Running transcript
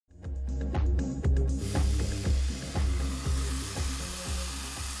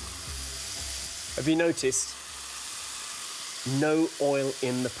Have you noticed? No oil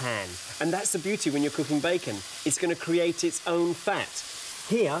in the pan. And that's the beauty when you're cooking bacon. It's going to create its own fat.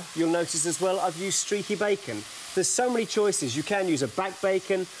 Here, you'll notice as well, I've used streaky bacon. There's so many choices. You can use a back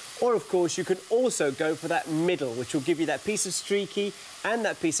bacon, or of course, you can also go for that middle, which will give you that piece of streaky and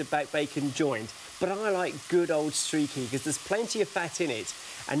that piece of back bacon joined. But I like good old streaky because there's plenty of fat in it.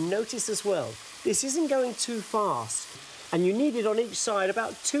 And notice as well, this isn't going too fast. And you need it on each side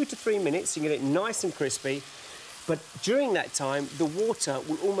about 2 to 3 minutes. You can get it nice and crispy. But during that time, the water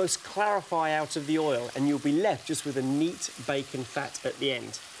will almost clarify out of the oil and you'll be left just with a neat bacon fat at the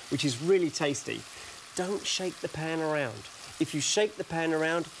end, which is really tasty. Don't shake the pan around. If you shake the pan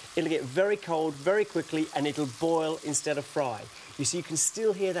around, it'll get very cold very quickly and it'll boil instead of fry. You see, you can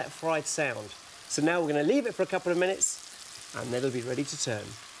still hear that fried sound. So now we're going to leave it for a couple of minutes and then it'll be ready to turn.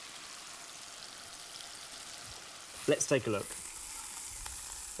 Let's take a look.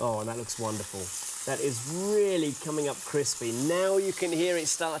 Oh, and that looks wonderful. That is really coming up crispy. Now you can hear it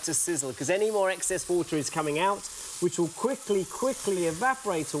start to sizzle because any more excess water is coming out, which will quickly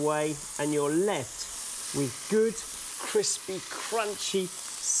evaporate away, and you're left with good, crispy, crunchy,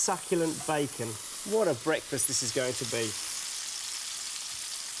 succulent bacon. What a breakfast this is going to be.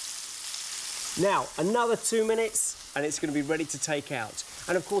 Now, another 2 minutes, and it's going to be ready to take out.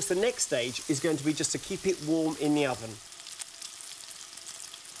 And of course, the next stage is going to be just to keep it warm in the oven.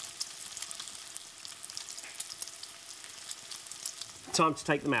 Time to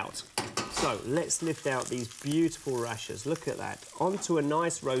take them out. So let's lift out these beautiful rashers. Look at that. Onto a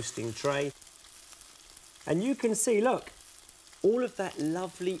nice roasting tray. And you can see, look, all of that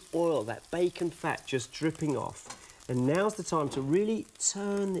lovely oil, that bacon fat just dripping off. And now's the time to really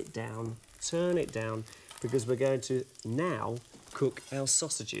turn it down, because we're going to now cook our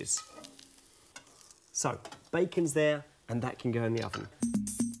sausages. So, bacon's there, and that can go in the oven.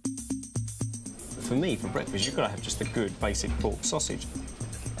 For me, for breakfast, you've got to have just a good basic pork sausage.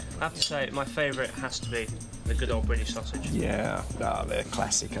 I have to say, my favourite has to be the good old British sausage. Yeah, oh, they're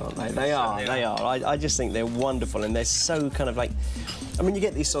classic, aren't they? They are. I just think they're wonderful, and they're so kind of like... I mean, you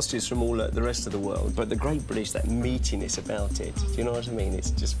get these sausages from all the rest of the world, but the Great British, that meatiness about it, do you know what I mean?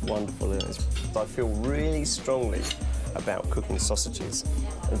 It's just wonderful. I feel really strongly about cooking sausages.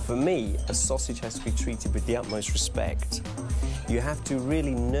 And for me, a sausage has to be treated with the utmost respect. You have to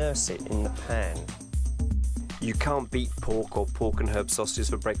really nurse it in the pan. You can't beat pork or pork and herb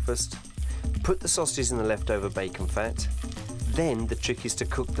sausages for breakfast. Put the sausages in the leftover bacon fat. Then the trick is to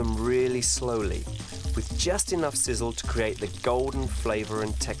cook them really slowly, with just enough sizzle to create the golden flavour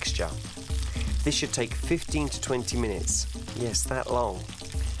and texture. This should take 15 to 20 minutes. Yes, that long.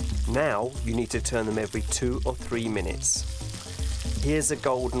 Now you need to turn them every 2 or 3 minutes. Here's a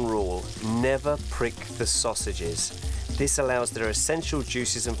golden rule: never prick the sausages. This allows their essential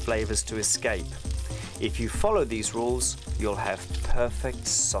juices and flavours to escape. If you follow these rules, you'll have perfect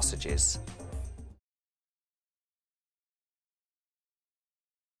sausages.